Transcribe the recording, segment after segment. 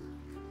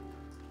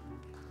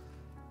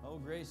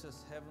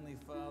gracious Heavenly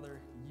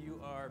Father,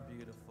 you are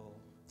beautiful.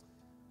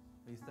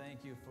 We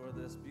thank you for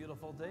this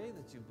beautiful day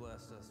that you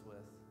blessed us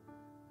with.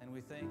 And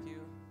we thank you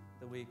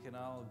that we can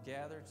all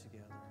gather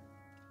together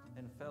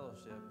in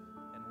fellowship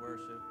and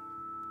worship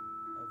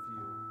of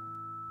you.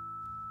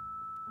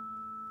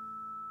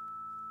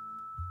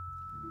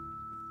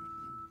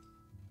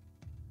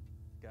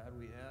 God,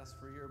 we ask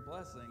for your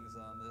blessings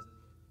on this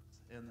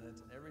and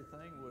that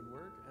everything would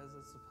work as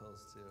it's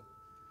supposed to.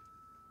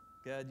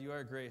 God, you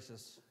are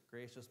gracious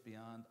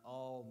beyond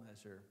all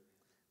measure.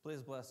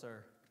 Please bless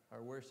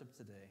our worship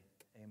today.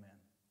 Amen.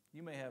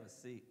 You may have a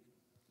seat.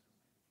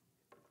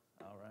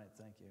 All right,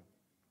 thank you.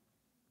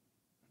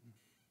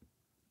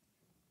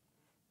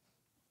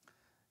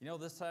 You know,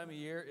 this time of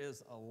year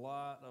is a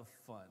lot of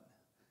fun.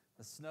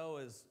 The snow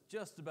is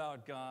just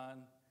about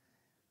gone.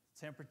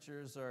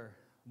 Temperatures are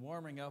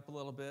warming up a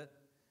little bit.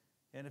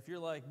 And if you're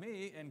like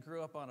me and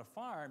grew up on a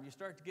farm, you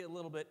start to get a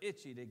little bit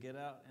itchy to get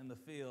out in the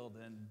field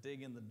and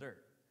dig in the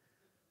dirt.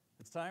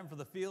 It's time for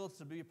the fields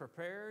to be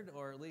prepared,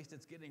 or at least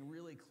it's getting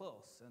really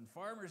close. And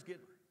farmers get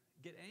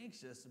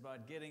anxious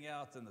about getting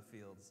out in the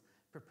fields,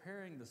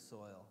 preparing the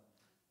soil,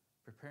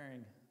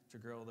 preparing to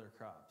grow their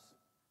crops.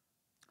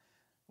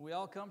 We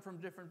all come from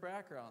different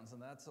backgrounds, and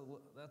that's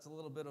a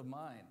little bit of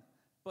mine.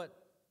 But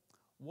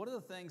one of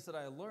the things that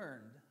I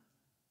learned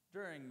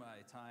during my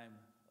time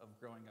of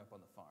growing up on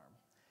the farm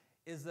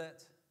is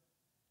that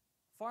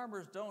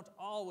farmers don't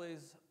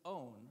always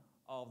own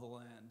all the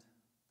land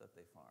that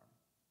they farm.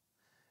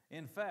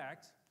 In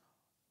fact,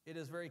 it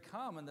is very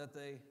common that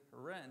they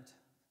rent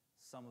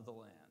some of the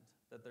land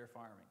that they're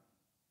farming.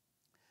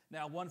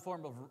 Now, one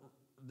form of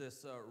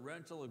this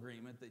rental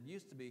agreement that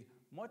used to be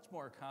much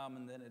more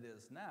common than it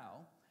is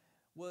now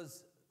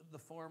was the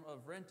form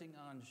of renting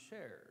on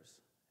shares,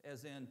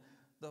 as in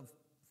the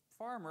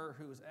farmer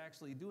who is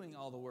actually doing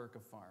all the work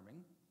of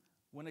farming.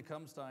 When it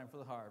comes time for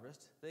the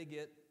harvest, they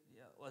get,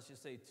 let's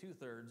just say,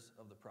 2/3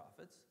 of the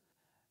profits.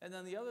 And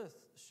then the other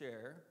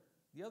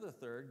the other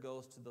third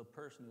goes to the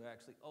person who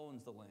actually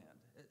owns the land.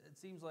 It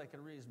seems like a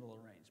reasonable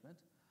arrangement.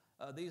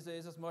 These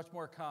days, it's much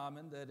more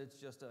common that it's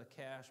just a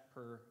cash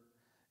per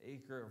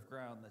acre of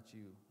ground that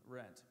you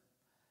rent.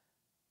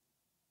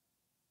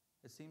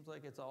 It seems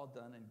like it's all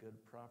done in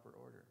good, proper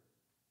order.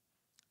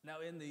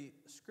 Now, in the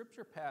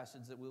scripture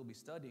passage that we'll be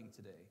studying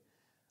today,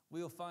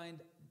 we'll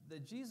find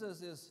that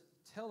Jesus is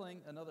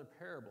telling another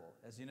parable.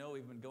 As you know,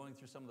 we've been going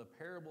through some of the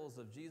parables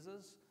of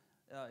Jesus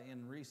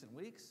in recent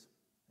weeks,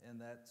 and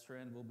that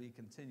trend will be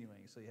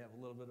continuing, so you have a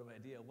little bit of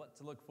idea what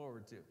to look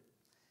forward to.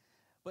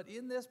 But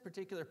in this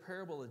particular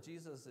parable that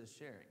Jesus is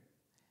sharing,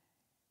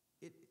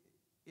 it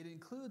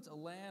includes a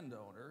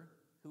landowner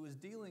who is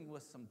dealing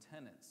with some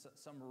tenants,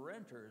 some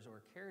renters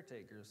or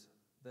caretakers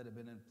that have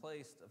been in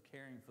place of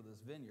caring for this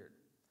vineyard.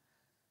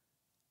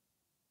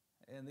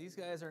 And these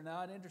guys are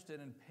not interested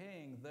in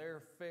paying their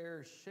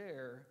fair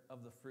share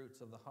of the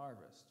fruits of the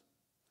harvest.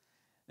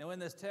 Now, in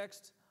this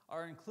text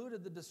are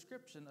included the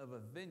description of a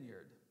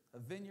vineyard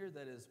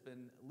that has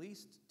been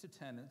leased to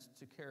tenants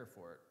to care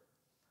for it.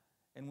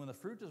 And when the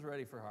fruit is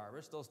ready for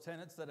harvest, those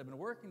tenants that have been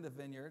working the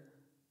vineyard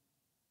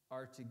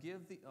are to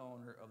give the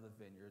owner of the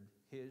vineyard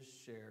his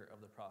share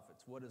of the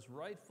profits, what is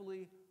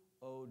rightfully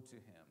owed to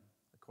him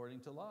according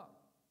to law.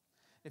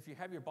 If you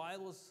have your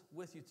Bibles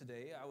with you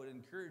today, I would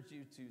encourage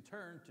you to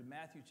turn to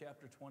Matthew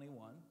chapter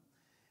 21,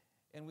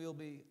 and we'll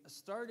be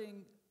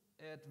starting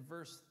at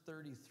verse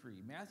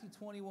 33. Matthew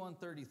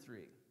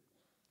 21:33.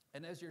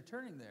 And as you're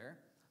turning there,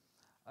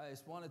 I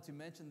just wanted to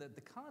mention that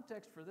the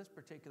context for this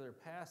particular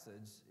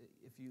passage,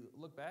 if you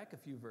look back a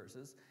few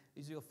verses,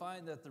 is you'll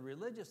find that the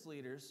religious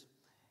leaders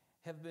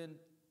have been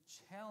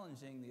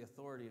challenging the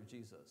authority of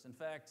Jesus. In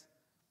fact,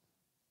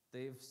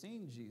 they've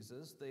seen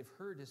Jesus, they've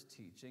heard his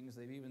teachings,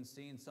 they've even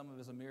seen some of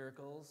his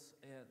miracles,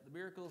 and the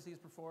miracles he's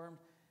performed,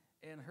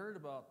 and heard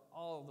about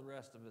all of the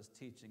rest of his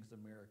teachings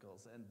and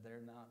miracles, and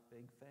they're not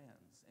big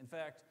fans. In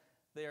fact,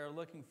 they are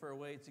looking for a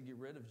way to get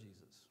rid of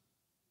Jesus.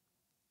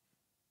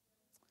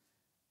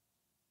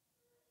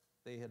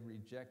 They had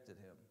rejected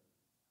him,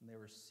 and they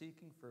were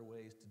seeking for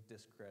ways to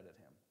discredit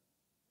him.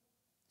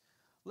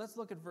 Let's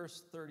look at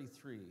verse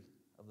 33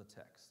 of the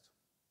text.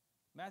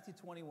 Matthew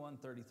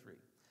 21:33. It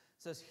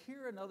says,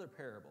 "Hear another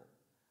parable."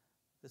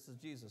 This is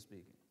Jesus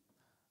speaking.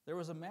 "There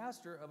was a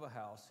master of a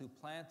house who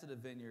planted a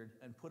vineyard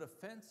and put a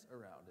fence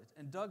around it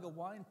and dug a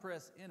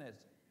winepress in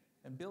it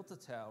and built a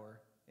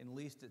tower and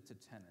leased it to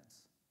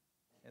tenants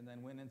and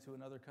then went into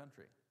another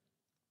country."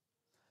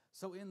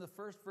 So in the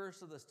first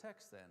verse of this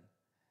text then,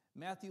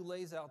 Matthew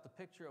lays out the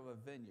picture of a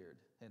vineyard,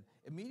 and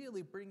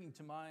immediately bringing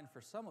to mind for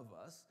some of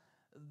us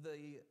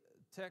the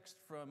text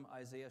from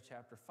Isaiah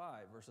chapter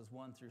 5, verses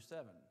 1 through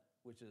 7,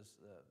 which is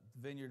the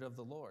vineyard of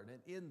the Lord.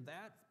 And in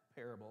that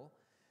parable,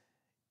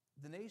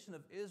 the nation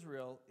of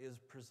Israel is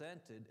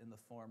presented in the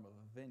form of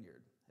a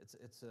vineyard.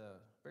 It's a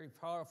very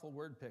powerful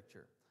word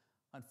picture.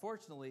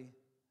 Unfortunately,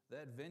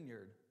 that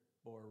vineyard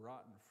bore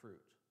rotten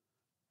fruit,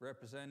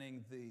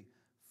 representing the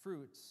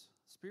fruits,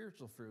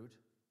 spiritual fruit,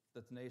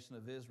 that the nation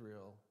of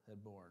Israel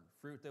had borne,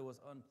 fruit that was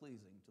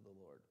unpleasing to the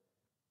Lord.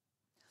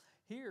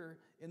 Here,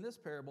 in this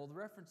parable, the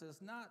reference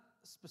is not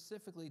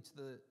specifically to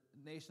the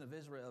nation of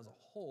Israel as a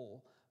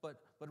whole, but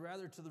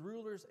rather to the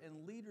rulers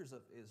and leaders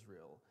of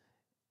Israel,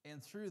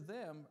 and through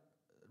them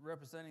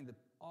representing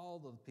all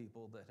the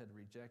people that had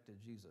rejected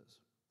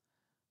Jesus.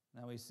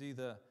 Now we see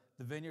the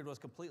vineyard was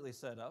completely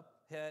set up,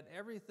 had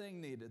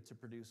everything needed to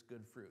produce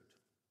good fruit.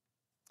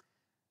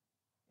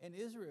 And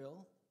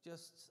Israel,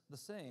 just the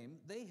same,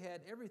 they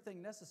had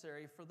everything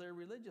necessary for their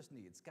religious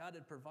needs. God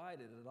had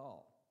provided it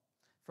all,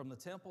 from the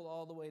temple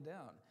all the way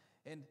down.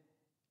 And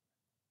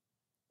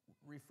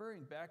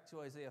referring back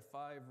to Isaiah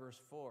 5, verse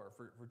 4,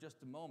 for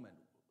just a moment,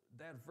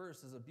 that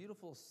verse is a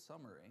beautiful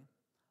summary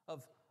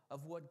of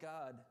what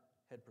God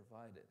had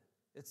provided.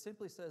 It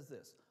simply says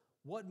this: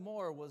 "What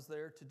more was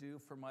there to do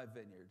for my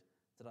vineyard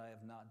that I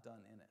have not done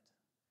in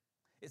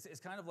it?" It's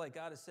kind of like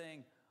God is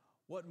saying,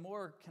 what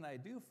more can I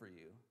do for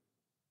you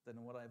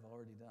than what I've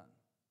already done?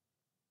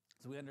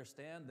 So we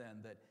understand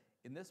then that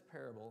in this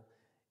parable,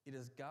 it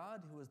is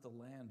God who is the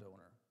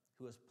landowner,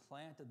 who has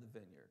planted the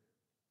vineyard.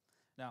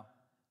 Now,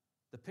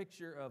 the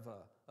picture of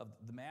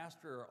the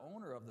master or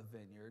owner of the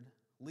vineyard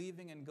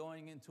leaving and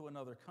going into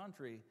another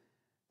country,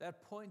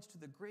 that points to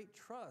the great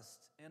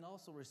trust and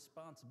also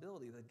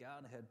responsibility that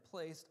God had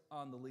placed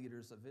on the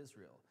leaders of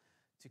Israel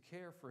to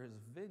care for his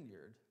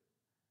vineyard,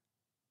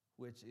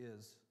 which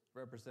is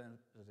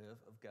representative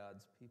of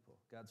God's people,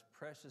 God's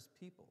precious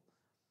people.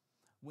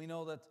 We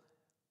know that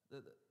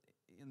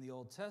in the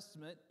Old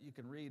Testament, you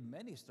can read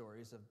many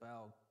stories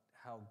about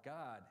how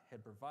God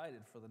had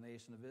provided for the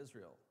nation of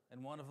Israel.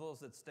 And one of those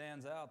that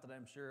stands out that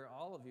I'm sure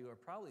all of you are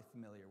probably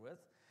familiar with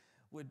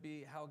would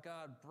be how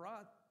God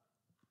brought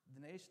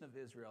the nation of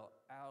Israel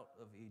out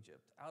of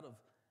Egypt,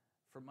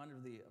 from under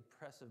the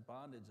oppressive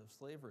bondage of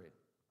slavery.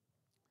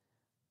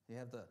 You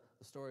have the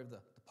story of the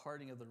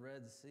parting of the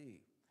Red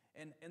Sea.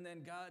 And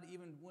then God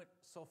even went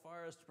so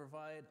far as to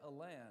provide a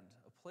land,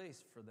 a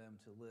place for them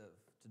to live,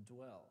 to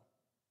dwell.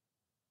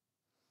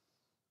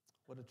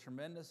 What a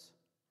tremendous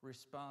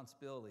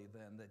responsibility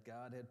then that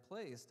God had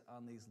placed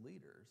on these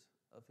leaders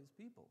of his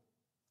people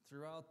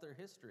throughout their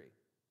history.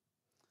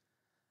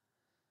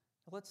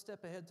 Now let's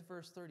step ahead to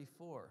verse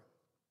 34.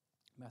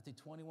 Matthew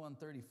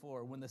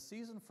 21:34. When the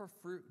season for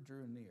fruit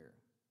drew near,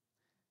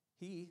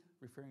 he,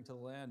 referring to the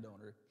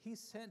landowner, he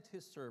sent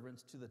his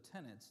servants to the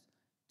tenants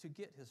to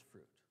get his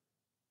fruit.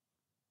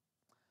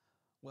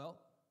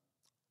 Well,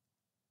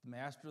 the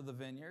master of the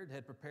vineyard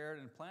had prepared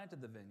and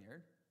planted the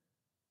vineyard,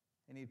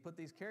 and he'd put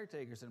these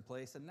caretakers in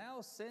place, and now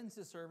sends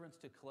his servants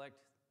to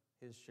collect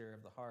his share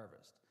of the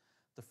harvest,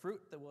 the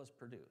fruit that was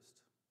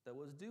produced, that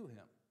was due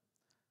him.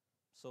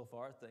 So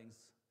far, things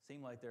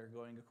seem like they're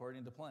going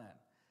according to plan.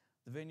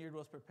 The vineyard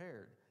was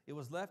prepared. It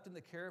was left in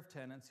the care of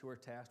tenants who were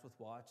tasked with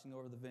watching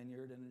over the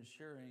vineyard and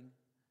ensuring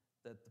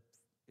that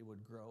it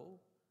would grow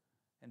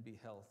and be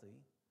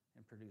healthy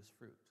and produce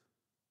fruit.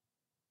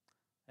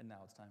 And now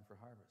it's time for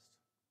harvest.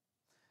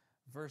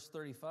 Verse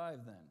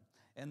 35 then,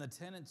 and the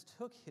tenants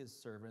took his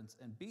servants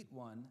and beat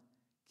one,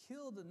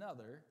 killed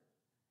another,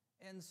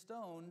 and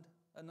stoned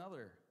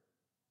another.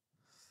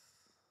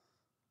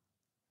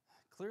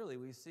 Clearly,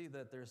 we see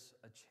that there's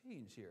a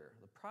change here.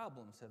 The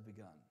problems have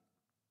begun.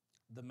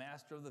 The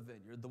master of the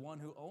vineyard, the one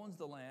who owns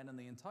the land and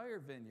the entire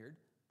vineyard,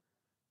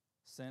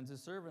 sends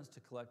his servants to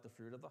collect the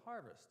fruit of the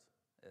harvest.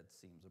 It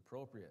seems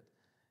appropriate.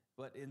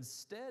 But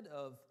instead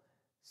of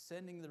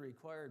sending the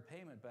required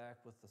payment back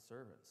with the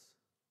servants,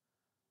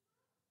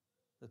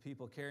 the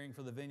people caring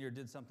for the vineyard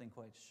did something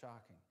quite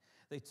shocking.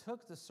 They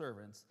took the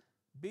servants,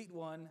 beat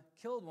one,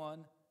 killed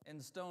one,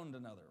 and stoned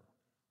another.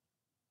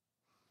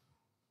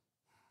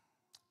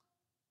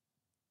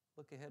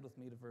 Look ahead with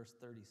me to verse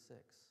 36.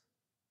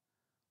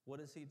 What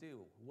does he do?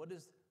 What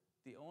is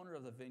the owner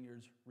of the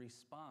vineyard's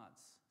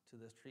response to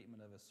this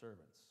treatment of his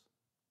servants?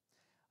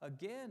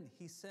 Again,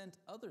 he sent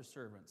other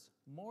servants,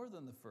 more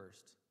than the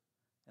first,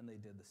 and they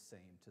did the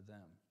same to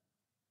them.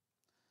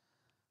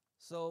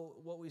 So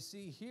what we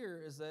see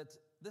here is that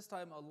this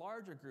time a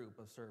larger group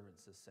of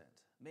servants is sent.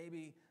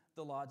 Maybe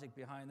the logic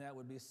behind that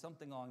would be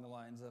something along the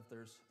lines of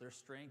there's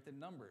strength in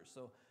numbers.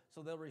 So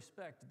they'll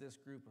respect this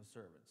group of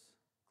servants.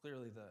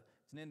 Clearly, it's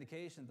an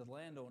indication that the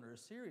landowner is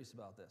serious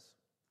about this.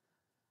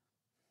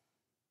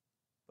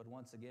 But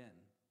once again,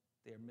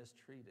 they are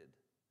mistreated.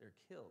 They're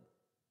killed.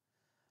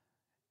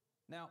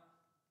 Now,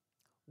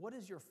 what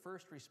is your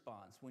first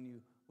response when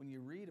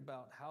you read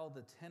about how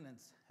the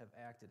tenants have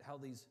acted, how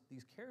these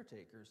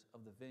caretakers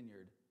of the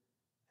vineyard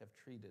have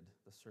treated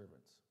the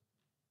servants?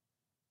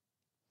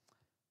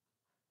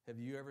 Have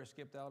you ever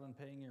skipped out on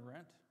paying your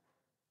rent?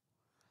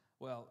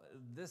 Well,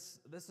 this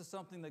is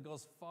something that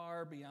goes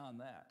far beyond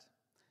that.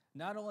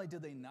 Not only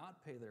did they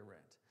not pay their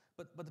rent,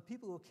 but the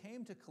people who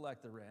came to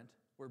collect the rent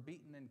were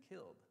beaten and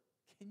killed.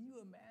 Can you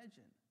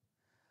imagine?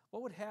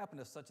 What would happen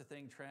if such a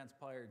thing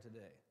transpired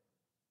today?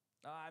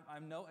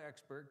 I'm no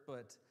expert,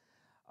 but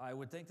I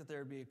would think that there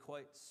would be a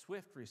quite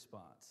swift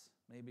response.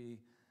 Maybe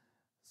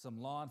some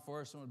law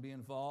enforcement would be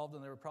involved,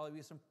 and there would probably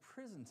be some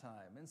prison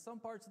time. In some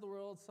parts of the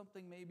world,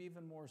 something maybe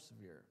even more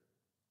severe.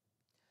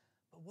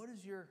 But what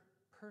is your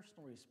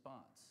personal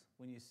response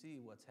when you see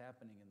what's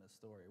happening in this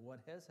story? What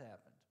has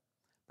happened?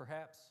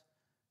 Perhaps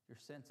your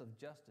sense of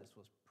justice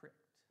was pricked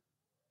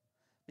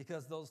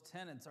because those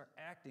tenants are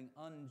acting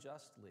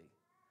unjustly,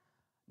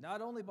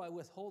 not only by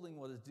withholding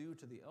what is due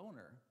to the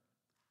owner,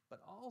 but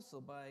also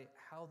by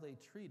how they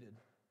treated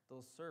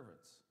those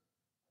servants.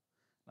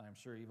 Now, I'm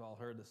sure you've all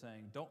heard the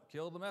saying, "Don't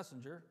kill the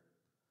messenger."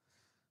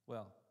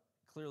 Well,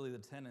 clearly the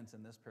tenants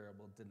in this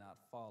parable did not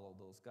follow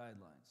those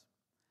guidelines.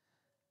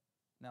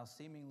 Now,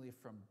 seemingly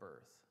from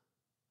birth,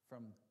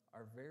 from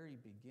our very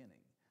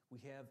beginning, we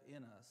have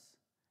in us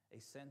a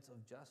sense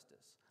of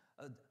justice,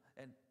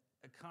 and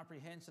a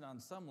comprehension on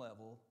some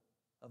level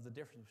of the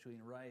difference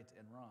between right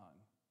and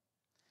wrong.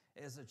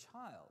 As a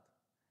child,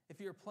 if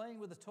you're playing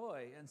with a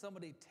toy and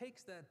somebody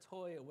takes that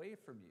toy away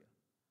from you,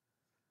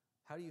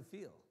 how do you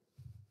feel?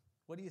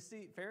 What do you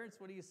see, parents,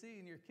 what do you see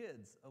in your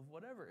kids of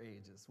whatever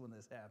ages when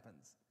this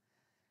happens?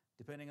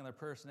 Depending on their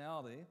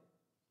personality,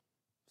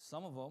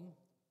 some of them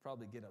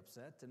probably get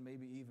upset and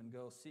maybe even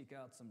go seek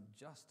out some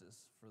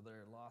justice for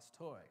their lost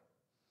toy.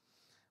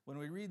 When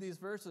we read these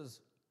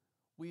verses,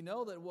 we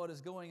know that what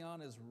is going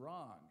on is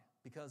wrong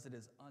because it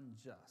is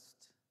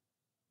unjust.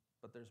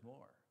 But there's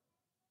more.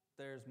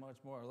 There's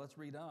much more. Let's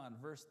read on.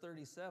 Verse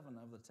 37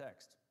 of the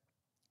text.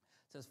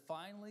 It says,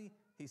 "Finally,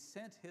 he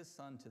sent his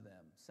son to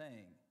them,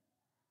 saying,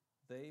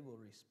 'They will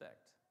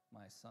respect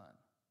my son.'"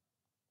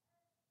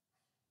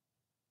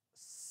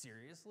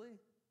 Seriously?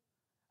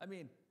 I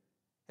mean,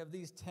 have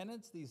these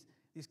tenants,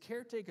 these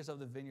caretakers of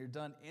the vineyard,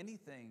 done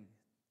anything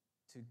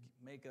to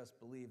make us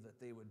believe that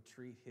they would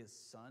treat his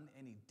son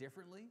any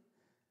differently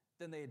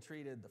than they had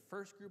treated the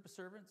first group of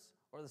servants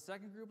or the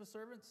second group of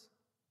servants?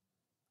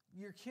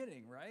 You're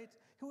kidding, right?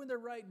 Who in their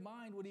right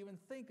mind would even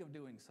think of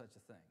doing such a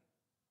thing?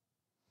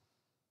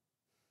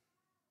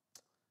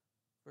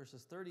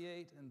 Verses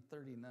 38 and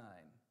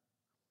 39.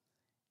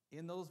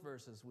 In those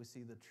verses, we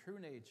see the true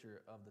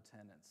nature of the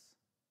tenants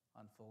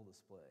on full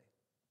display.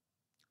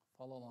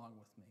 Follow along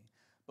with me.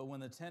 "But when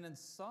the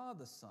tenants saw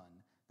the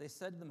son, they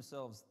said to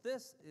themselves,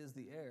 'This is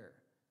the heir.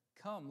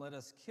 Come, let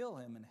us kill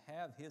him and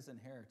have his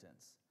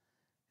inheritance.'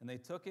 And they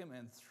took him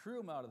and threw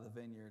him out of the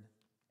vineyard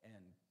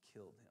and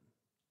killed him."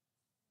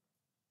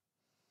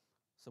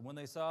 So when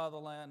they saw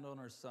the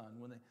landowner's son,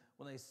 when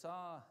they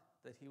saw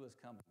that he was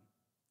coming,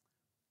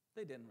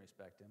 they didn't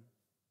respect him.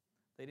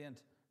 They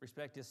didn't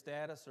respect his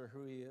status or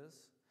who he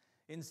is.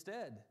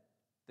 Instead,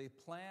 they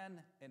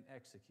plan and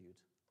execute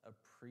a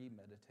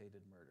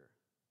premeditated murder.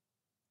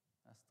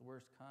 That's the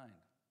worst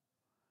kind.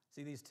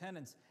 See, these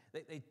tenants,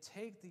 they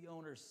take the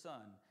owner's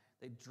son,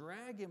 they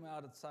drag him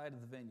outside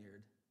of the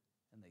vineyard,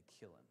 and they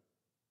kill him.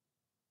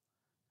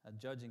 Now,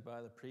 judging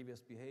by the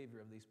previous behavior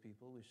of these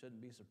people, we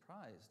shouldn't be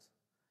surprised.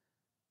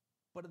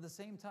 But at the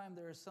same time,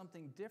 there is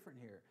something different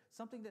here,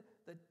 something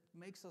that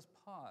makes us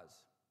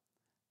pause.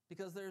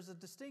 Because there's a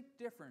distinct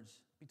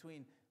difference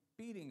between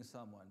beating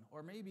someone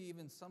or maybe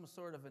even some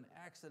sort of an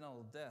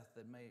accidental death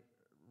that may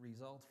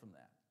result from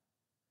that.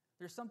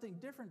 There's something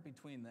different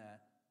between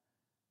that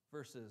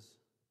versus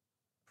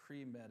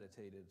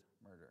premeditated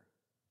murder.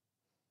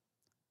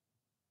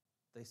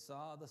 They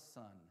saw the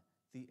son,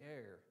 the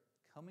heir,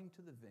 coming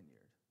to the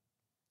vineyard.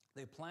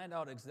 They planned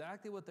out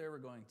exactly what they were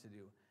going to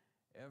do,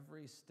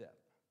 every step.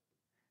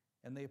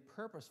 And they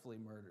purposefully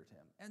murdered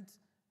him.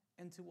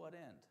 And to what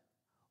end?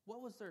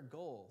 What was their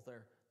goal,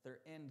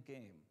 their end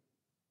game?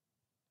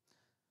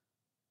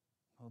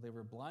 Well, they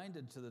were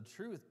blinded to the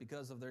truth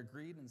because of their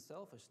greed and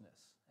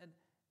selfishness.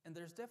 And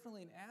there's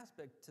definitely an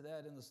aspect to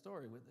that in the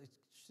story that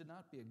should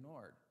not be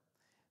ignored.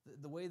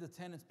 The way the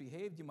tenants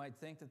behaved, you might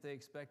think that they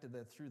expected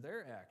that through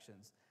their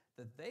actions,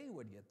 that they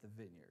would get the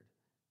vineyard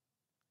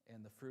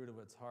and the fruit of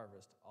its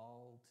harvest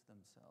all to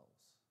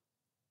themselves.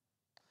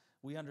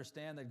 We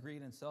understand that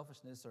greed and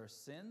selfishness are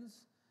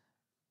sins.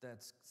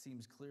 That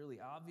seems clearly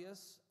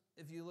obvious.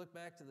 If you look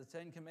back to the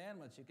Ten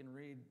Commandments, you can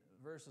read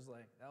verses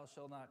like, "Thou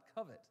shalt not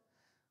covet,"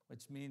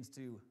 which means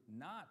to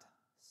not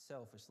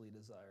selfishly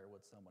desire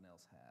what someone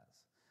else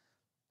has.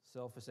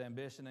 Selfish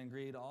ambition and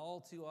greed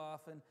all too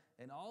often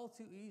and all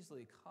too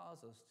easily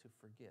cause us to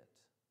forget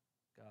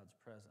God's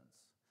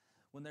presence.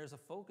 When there's a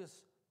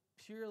focus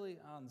purely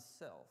on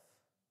self,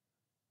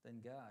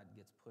 then God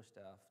gets pushed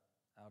out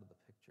of the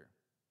picture.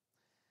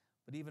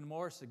 But even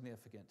more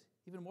significant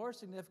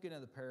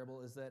in the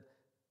parable is that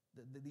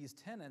these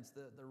tenants,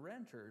 the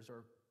renters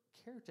or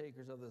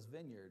caretakers of this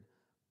vineyard,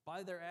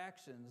 by their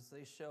actions,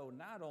 they show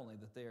not only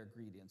that they are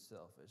greedy and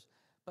selfish,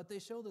 but they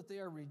show that they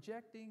are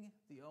rejecting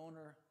the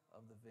owner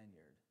of the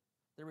vineyard.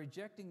 They're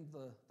rejecting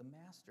the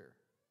master,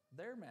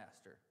 their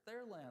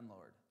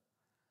landlord.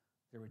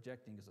 They're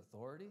rejecting his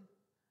authority,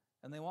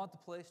 and they want the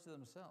place to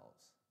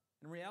themselves.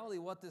 In reality,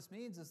 what this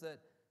means is that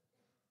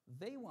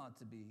they want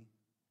to be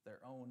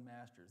their own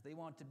masters. They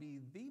want to be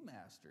the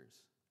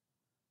masters.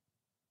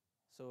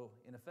 So,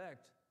 in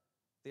effect,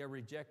 they are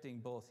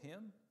rejecting both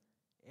him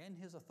and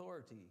his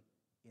authority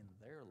in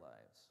their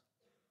lives.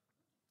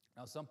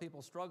 Now, some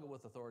people struggle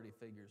with authority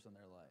figures in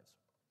their lives.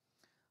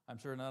 I'm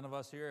sure none of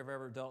us here have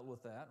ever dealt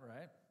with that,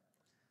 right?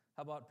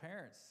 How about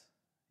parents?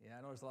 Yeah,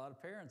 I know there's a lot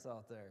of parents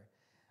out there.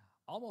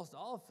 Almost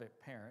all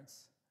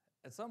parents,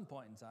 at some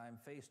point in time,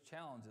 face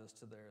challenges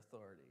to their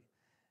authority.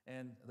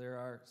 And there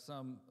are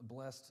some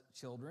blessed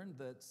children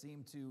that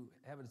seem to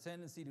have a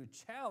tendency to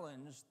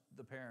challenge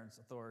the parents'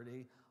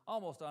 authority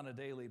almost on a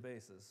daily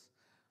basis,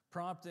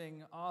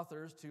 prompting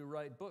authors to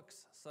write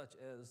books such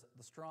as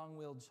The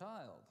Strong-Willed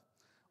Child,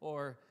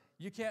 or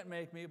You Can't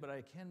Make Me, But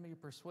I Can Be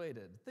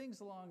Persuaded, things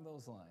along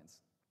those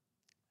lines.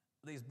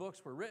 These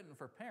books were written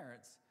for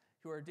parents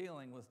who are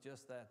dealing with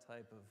just that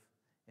type of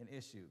an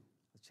issue,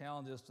 the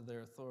challenges to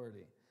their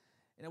authority.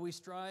 And we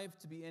strive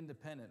to be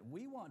independent.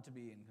 We want to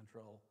be in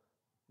control.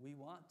 We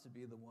want to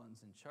be the ones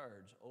in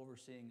charge,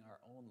 overseeing our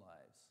own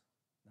lives,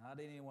 not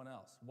anyone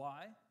else.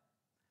 Why?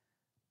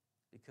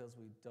 Because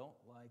we don't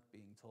like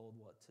being told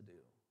what to do.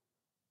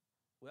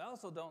 We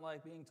also don't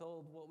like being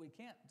told what we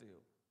can't do.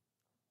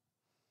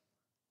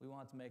 We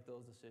want to make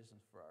those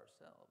decisions for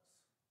ourselves.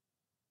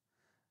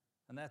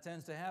 And that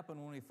tends to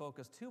happen when we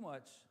focus too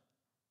much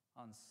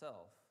on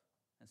self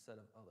instead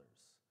of others,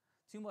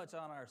 too much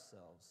on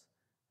ourselves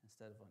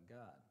instead of on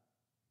God.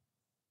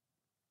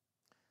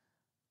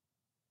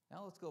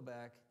 Now let's go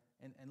back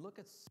and look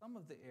at some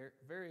of the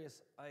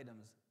various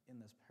items in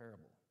this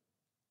parable.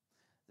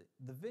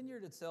 The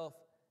vineyard itself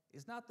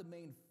is not the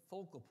main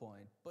focal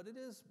point, but it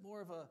is more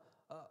of a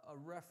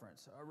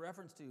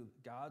reference to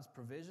God's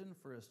provision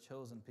for his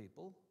chosen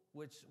people,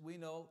 which we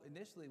know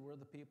initially were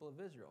the people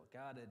of Israel.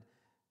 God had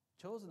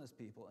chosen his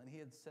people, and he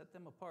had set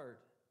them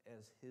apart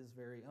as his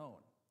very own.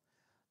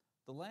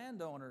 The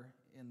landowner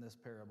in this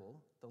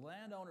parable, the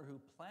landowner who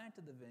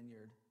planted the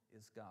vineyard,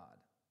 is God.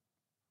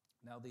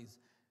 Now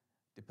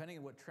depending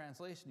on what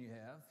translation you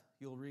have,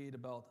 you'll read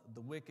about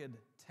the wicked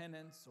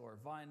tenants or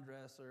vine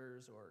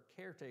dressers or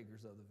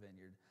caretakers of the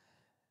vineyard.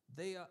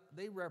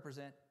 They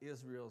represent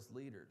Israel's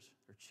leaders,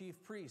 their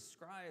chief priests,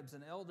 scribes,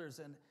 and elders,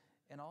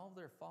 and all of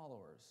their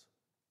followers.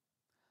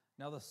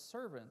 Now the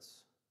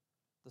servants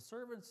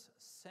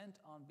sent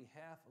on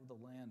behalf of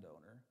the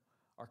landowner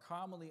are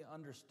commonly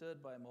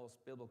understood by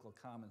most biblical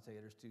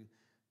commentators to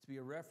be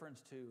a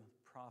reference to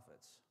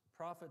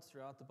prophets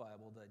throughout the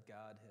Bible that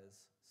God has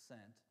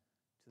sent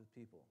to the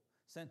people,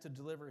 sent to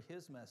deliver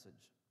his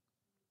message.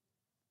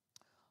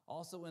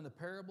 Also in the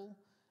parable,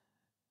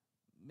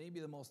 maybe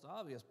the most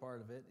obvious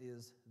part of it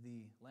is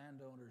the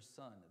landowner's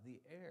son, the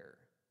heir,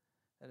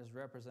 that is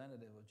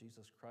representative of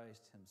Jesus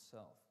Christ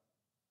himself.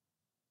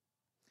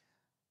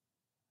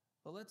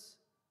 But let's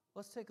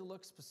take a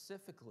look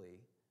specifically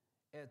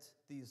at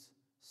these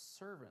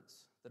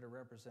servants that are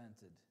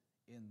represented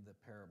in the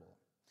parable,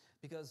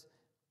 because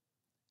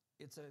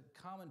it's a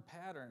common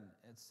pattern,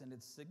 and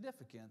it's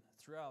significant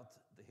throughout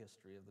the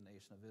history of the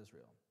nation of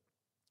Israel.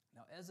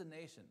 Now, as a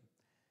nation,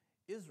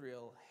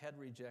 Israel had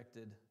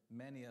rejected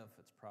many of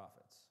its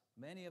prophets.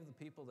 Many of the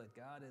people that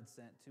God had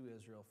sent to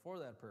Israel for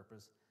that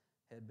purpose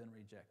had been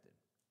rejected.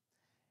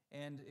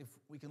 And if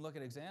we can look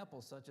at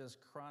examples such as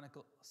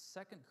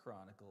 2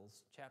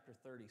 Chronicles chapter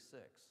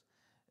 36,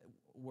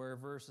 where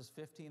verses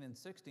 15 and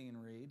 16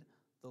 read,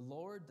 "The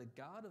Lord, the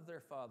God of their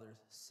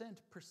fathers,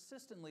 sent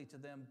persistently to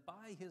them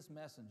by his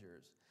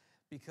messengers,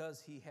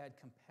 because he had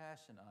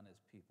compassion on his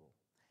people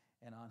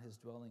and on his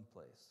dwelling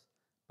place.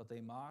 But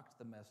they mocked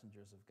the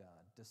messengers of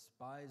God,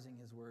 despising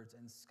his words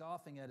and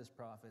scoffing at his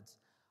prophets,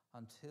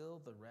 until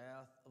the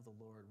wrath of the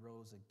Lord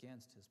rose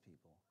against his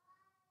people,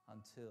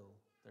 until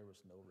there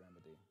was no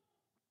remedy."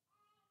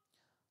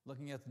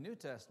 Looking at the New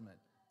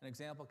Testament, an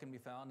example can be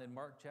found in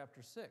Mark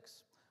chapter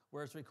 6,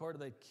 where it's recorded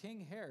that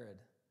King Herod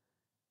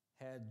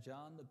had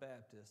John the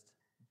Baptist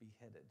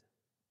beheaded.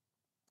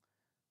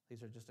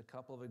 These are just a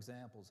couple of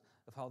examples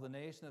of how the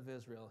nation of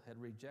Israel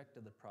had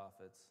rejected the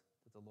prophets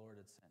that the Lord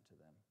had sent to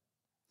them.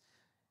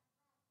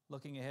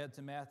 Looking ahead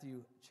to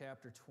Matthew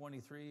chapter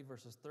 23,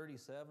 verses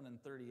 37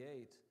 and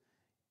 38,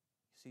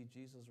 you see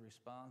Jesus'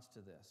 response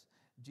to this.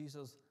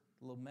 Jesus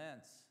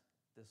laments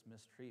this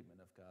mistreatment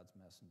of God's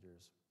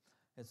messengers.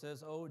 It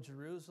says, "O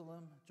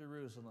Jerusalem,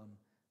 Jerusalem,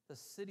 the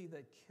city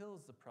that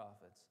kills the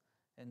prophets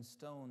and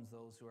stones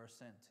those who are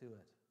sent to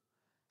it.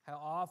 How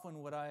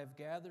often would I have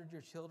gathered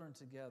your children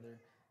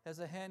together as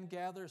a hen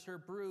gathers her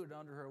brood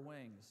under her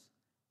wings,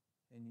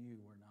 and you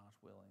were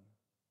not willing.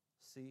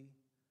 See,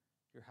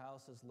 your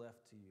house is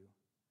left to you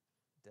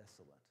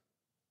desolate."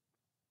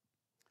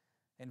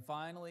 And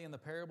finally, in the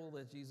parable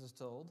that Jesus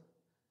told,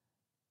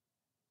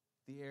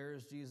 the heir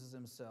is Jesus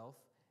himself,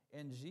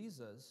 and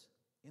Jesus,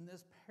 in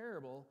this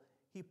parable,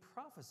 he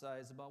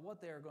prophesies about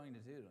what they are going to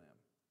do to him.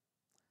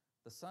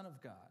 The Son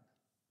of God,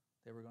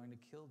 they were going to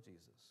kill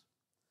Jesus.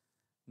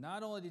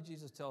 Not only did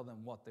Jesus tell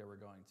them what they were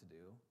going to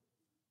do,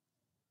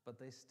 but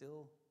they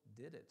still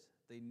did it.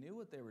 They knew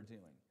what they were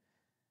doing.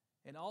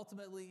 And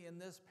ultimately, in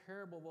this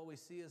parable, what we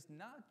see is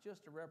not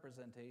just a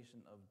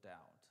representation of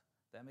doubt.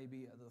 That may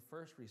be the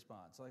first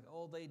response, like,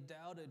 oh, they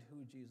doubted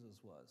who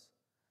Jesus was.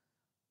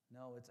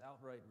 No, it's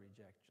outright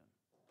rejection.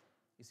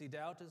 You see,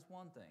 doubt is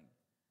one thing,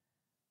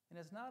 and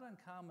it's not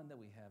uncommon that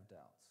we have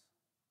doubts.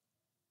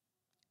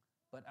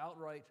 But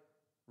outright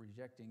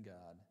rejecting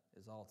God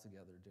is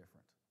altogether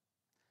different.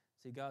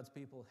 See, God's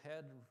people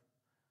had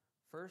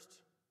first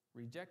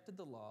rejected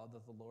the law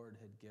that the Lord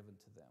had given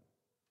to them.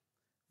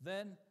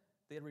 Then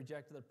they had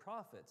rejected the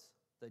prophets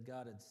that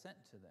God had sent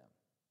to them.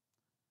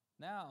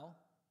 Now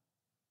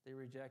they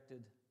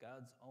rejected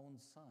God's own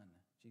Son,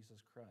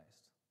 Jesus Christ.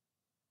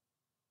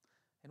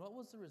 And what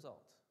was the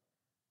result?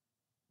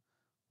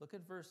 Look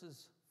at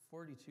verses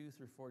 42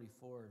 through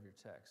 44 of your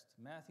text.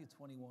 Matthew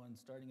 21,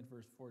 starting at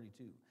verse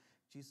 42.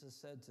 Jesus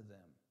said to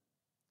them,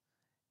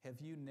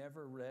 "Have you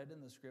never read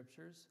in the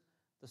Scriptures,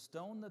 'The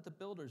stone that the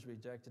builders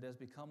rejected has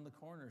become the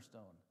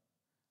cornerstone'?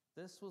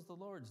 This was the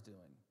Lord's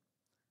doing,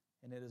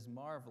 and it is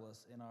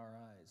marvelous in our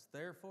eyes.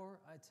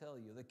 Therefore, I tell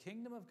you, the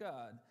kingdom of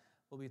God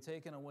will be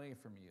taken away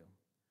from you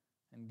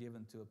and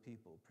given to a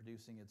people,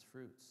 producing its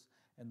fruits.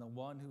 And the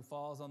one who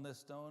falls on this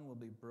stone will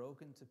be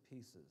broken to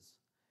pieces.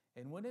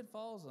 And when it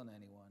falls on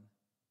anyone,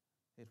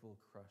 it will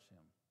crush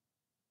him."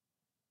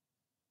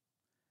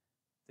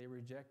 They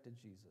rejected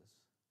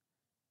Jesus,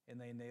 and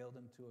they nailed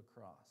him to a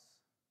cross.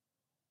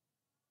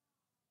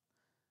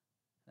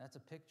 That's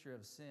a picture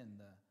of sin,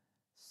 the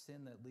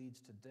sin that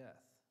leads to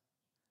death.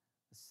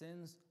 The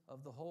sins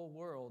of the whole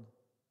world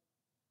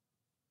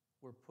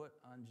were put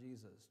on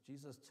Jesus.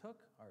 Jesus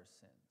took our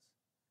sins,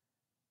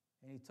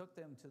 and he took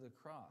them to the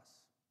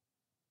cross.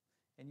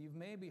 And you've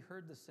maybe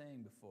heard the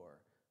saying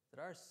before, that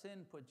our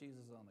sin put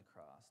Jesus on the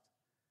cross,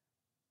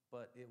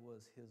 but it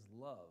was his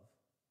love,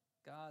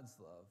 God's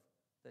love,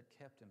 that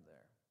kept him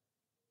there.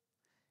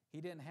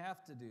 He didn't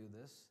have to do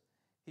this.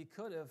 He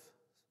could have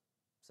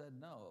said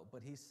no,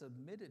 but he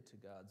submitted to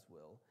God's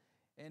will.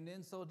 And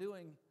in so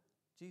doing,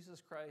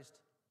 Jesus Christ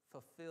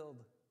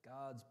fulfilled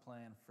God's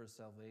plan for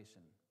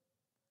salvation.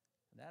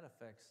 And that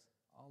affects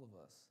all of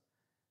us.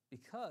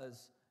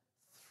 Because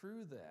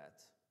through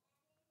that,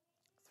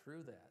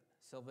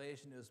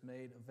 salvation is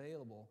made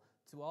available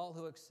to all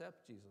who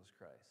accept Jesus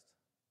Christ,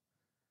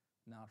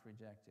 not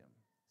reject him.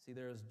 See,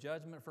 there is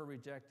judgment for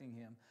rejecting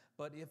him,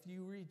 but if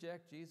you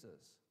reject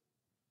Jesus,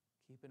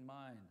 keep in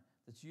mind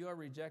that you are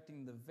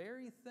rejecting the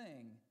very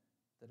thing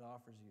that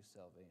offers you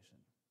salvation.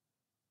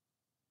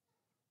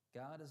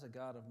 God is a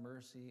God of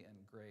mercy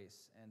and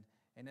grace,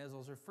 and as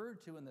was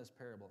referred to in this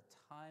parable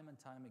time and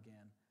time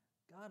again,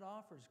 God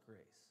offers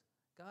grace.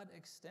 God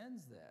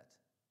extends that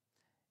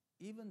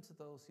even to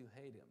those who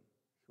hate him,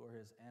 who are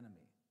his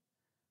enemy.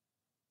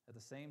 At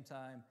the same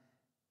time,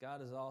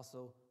 God is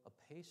also a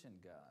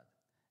patient God,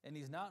 and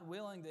he's not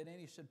willing that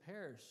any should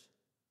perish,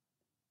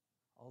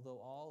 although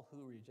all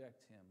who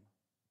reject him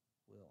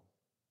will.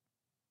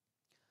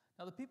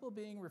 Now, the people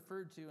being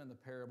referred to in the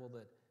parable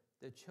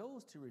that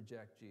chose to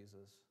reject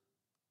Jesus,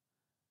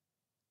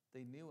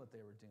 they knew what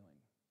they were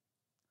doing.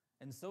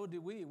 And so do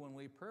we when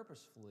we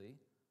purposefully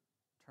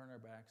turn our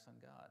backs on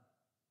God.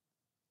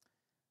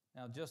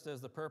 Now, just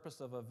as the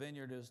purpose of a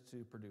vineyard is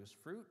to produce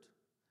fruit,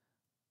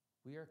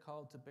 we are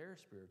called to bear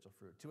spiritual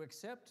fruit, to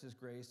accept his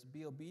grace,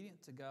 be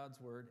obedient to God's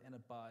word, and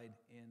abide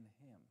in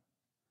him,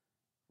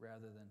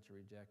 rather than to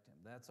reject him.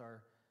 That's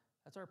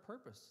our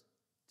purpose,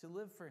 to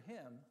live for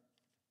him,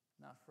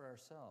 not for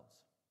ourselves.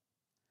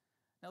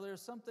 Now,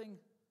 there's something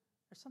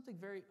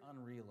very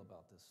unreal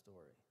about this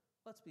story.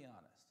 Let's be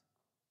honest.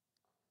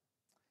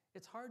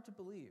 It's hard to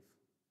believe.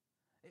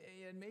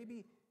 And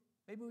maybe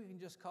we can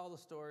just call the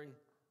story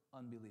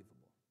unbelievable.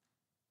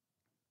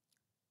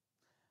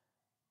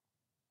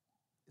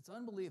 It's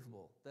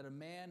unbelievable that a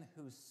man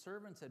whose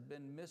servants had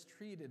been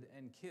mistreated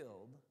and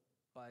killed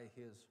by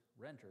his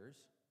renters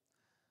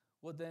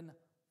would then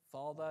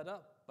follow that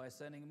up by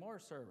sending more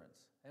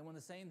servants. And when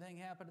the same thing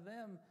happened to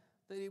them,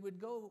 that he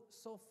would go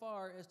so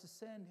far as to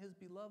send his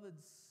beloved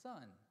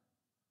son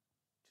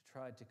to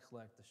try to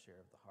collect the share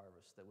of the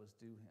harvest that was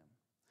due him.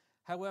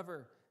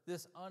 However,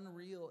 this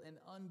unreal and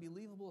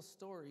unbelievable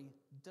story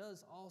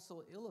does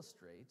also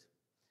illustrate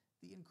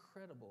the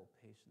incredible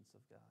patience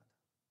of God.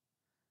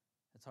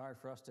 It's hard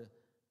for us to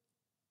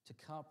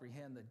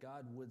comprehend that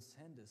God would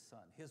send his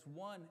son, his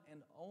one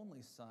and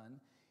only son,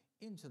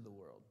 into the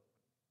world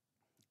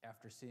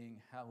after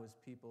seeing how his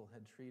people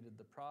had treated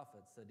the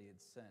prophets that he had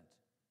sent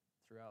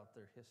throughout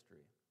their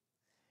history.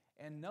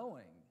 And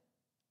knowing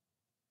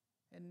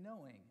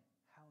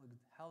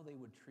how they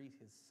would treat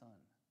his son.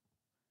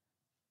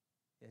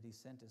 Yet he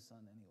sent his son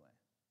anyway.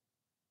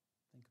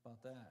 Think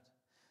about that.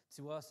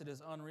 To us, it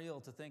is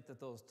unreal to think that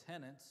those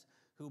tenants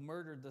who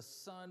murdered the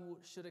son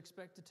should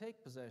expect to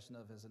take possession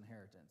of his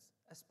inheritance,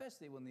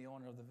 especially when the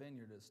owner of the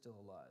vineyard is still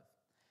alive.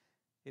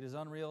 It is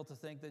unreal to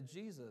think that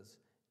Jesus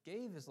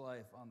gave his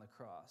life on the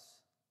cross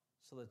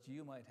so that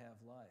you might have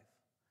life.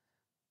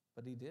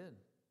 But he did.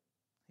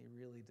 He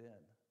really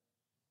did.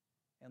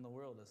 And the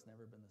world has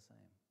never been the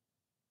same.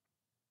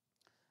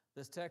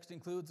 This text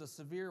includes a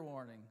severe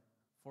warning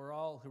for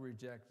all who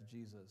reject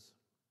Jesus.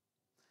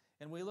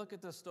 And we look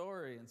at the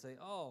story and say,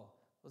 oh,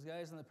 those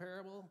guys in the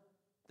parable,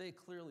 they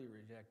clearly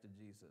rejected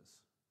Jesus.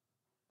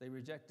 They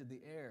rejected the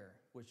heir,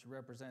 which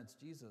represents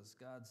Jesus,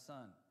 God's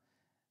son.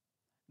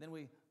 Then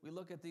we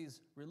look at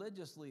these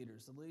religious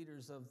leaders, the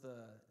leaders of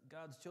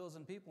God's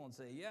chosen people, and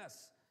say,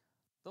 yes,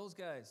 those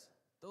guys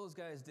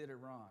did it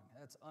wrong.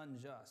 That's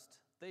unjust.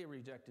 They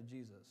rejected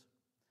Jesus.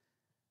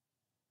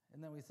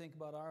 And then we think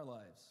about our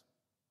lives.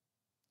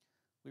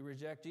 We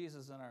reject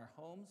Jesus in our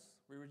homes.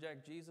 We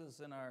reject Jesus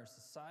in our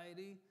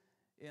society,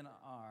 in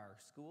our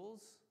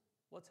schools.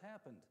 What's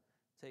happened?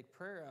 Take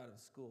prayer out of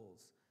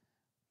schools.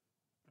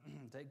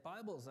 Take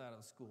Bibles out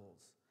of schools.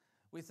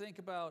 We think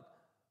about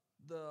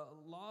the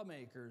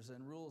lawmakers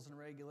and rules and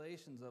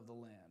regulations of the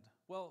land.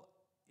 Well,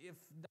 if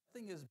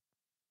nothing is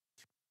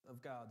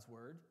of God's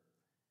word,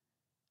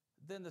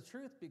 then the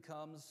truth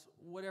becomes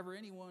whatever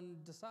anyone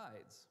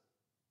decides.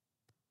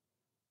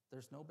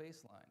 There's no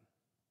baseline.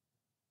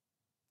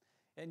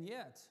 And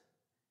yet,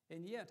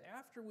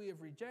 after we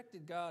have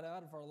rejected God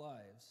out of our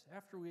lives,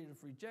 after we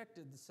have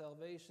rejected the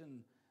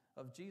salvation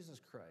of Jesus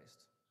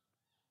Christ,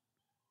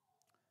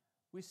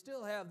 we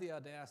still have the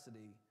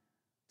audacity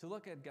to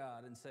look at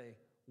God and say,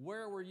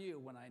 "Where were you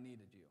when I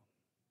needed you?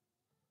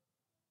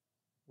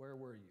 Where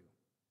were you?"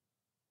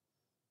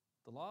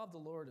 The law of the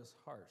Lord is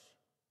harsh.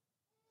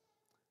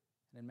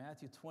 And in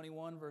Matthew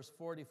 21, verse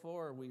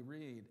 44, we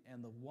read,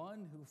 "And the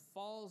one who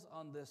falls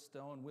on this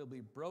stone will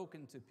be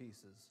broken to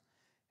pieces.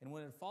 And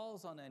when it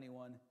falls on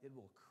anyone, it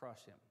will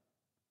crush him."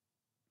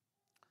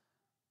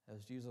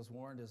 As Jesus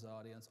warned his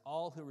audience,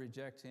 all who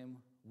reject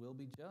him will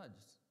be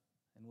judged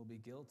and will be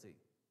guilty.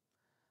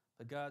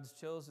 But God's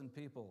chosen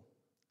people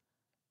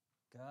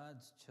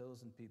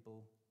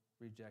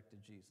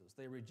rejected Jesus.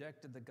 They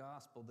rejected the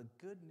gospel, the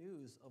good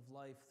news of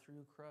life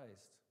through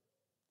Christ.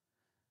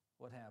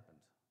 What happened?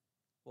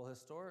 Well,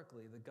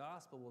 historically, the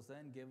gospel was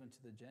then given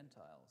to the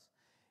Gentiles.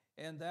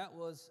 And that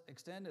was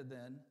extended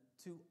then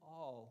to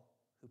all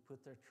who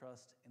put their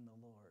trust in the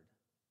Lord.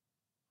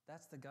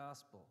 That's the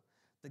gospel.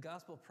 The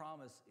gospel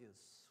promise is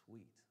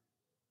sweet.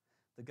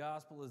 The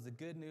gospel is the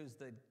good news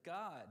that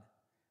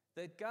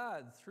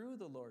God, through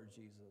the Lord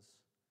Jesus,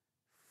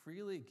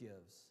 freely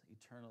gives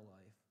eternal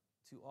life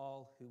to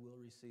all who will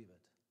receive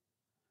it.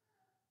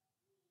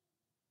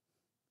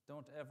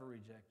 Don't ever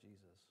reject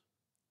Jesus,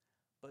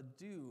 but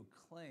do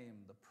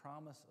claim the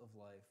promise of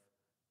life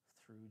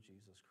through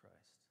Jesus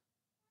Christ.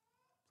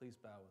 Please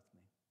bow with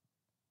me.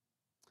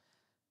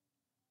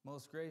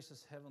 Most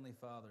gracious Heavenly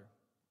Father,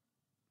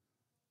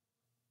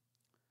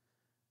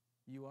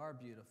 you are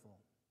beautiful,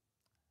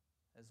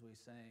 as we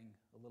sang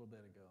a little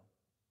bit ago.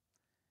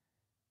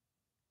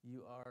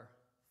 You are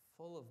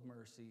full of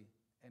mercy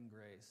and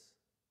grace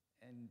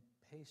and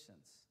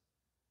patience.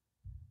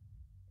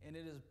 And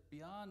it is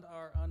beyond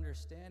our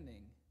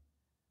understanding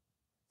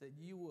that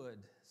you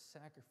would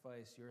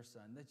sacrifice your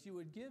Son, that you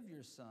would give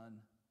your Son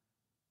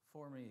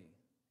for me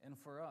and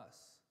for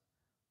us.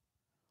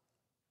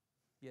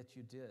 Yet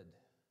you did.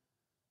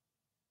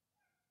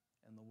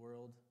 And the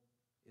world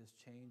is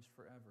changed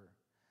forever.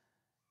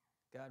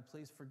 God,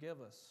 please forgive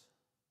us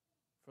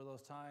for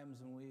those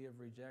times when we have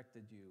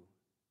rejected you,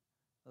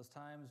 those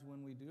times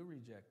when we do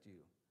reject you.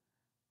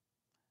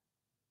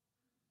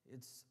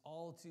 It's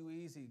all too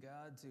easy,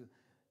 God, to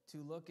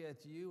look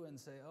at you and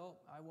say, "Oh,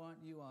 I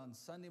want you on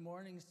Sunday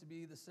mornings to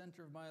be the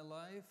center of my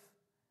life,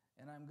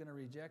 and I'm going to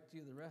reject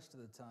you the rest of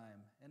the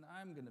time, and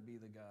I'm going to be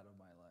the God of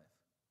my life."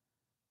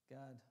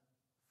 God,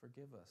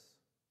 forgive us.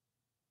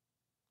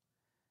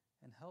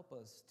 And help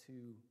us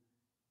to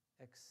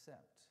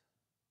accept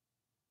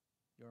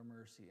your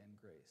mercy and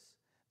grace,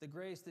 the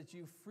grace that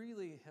you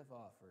freely have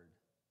offered,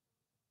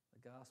 the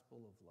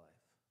gospel of life.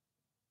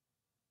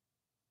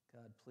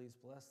 God, please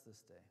bless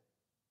this day.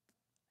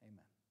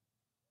 Amen.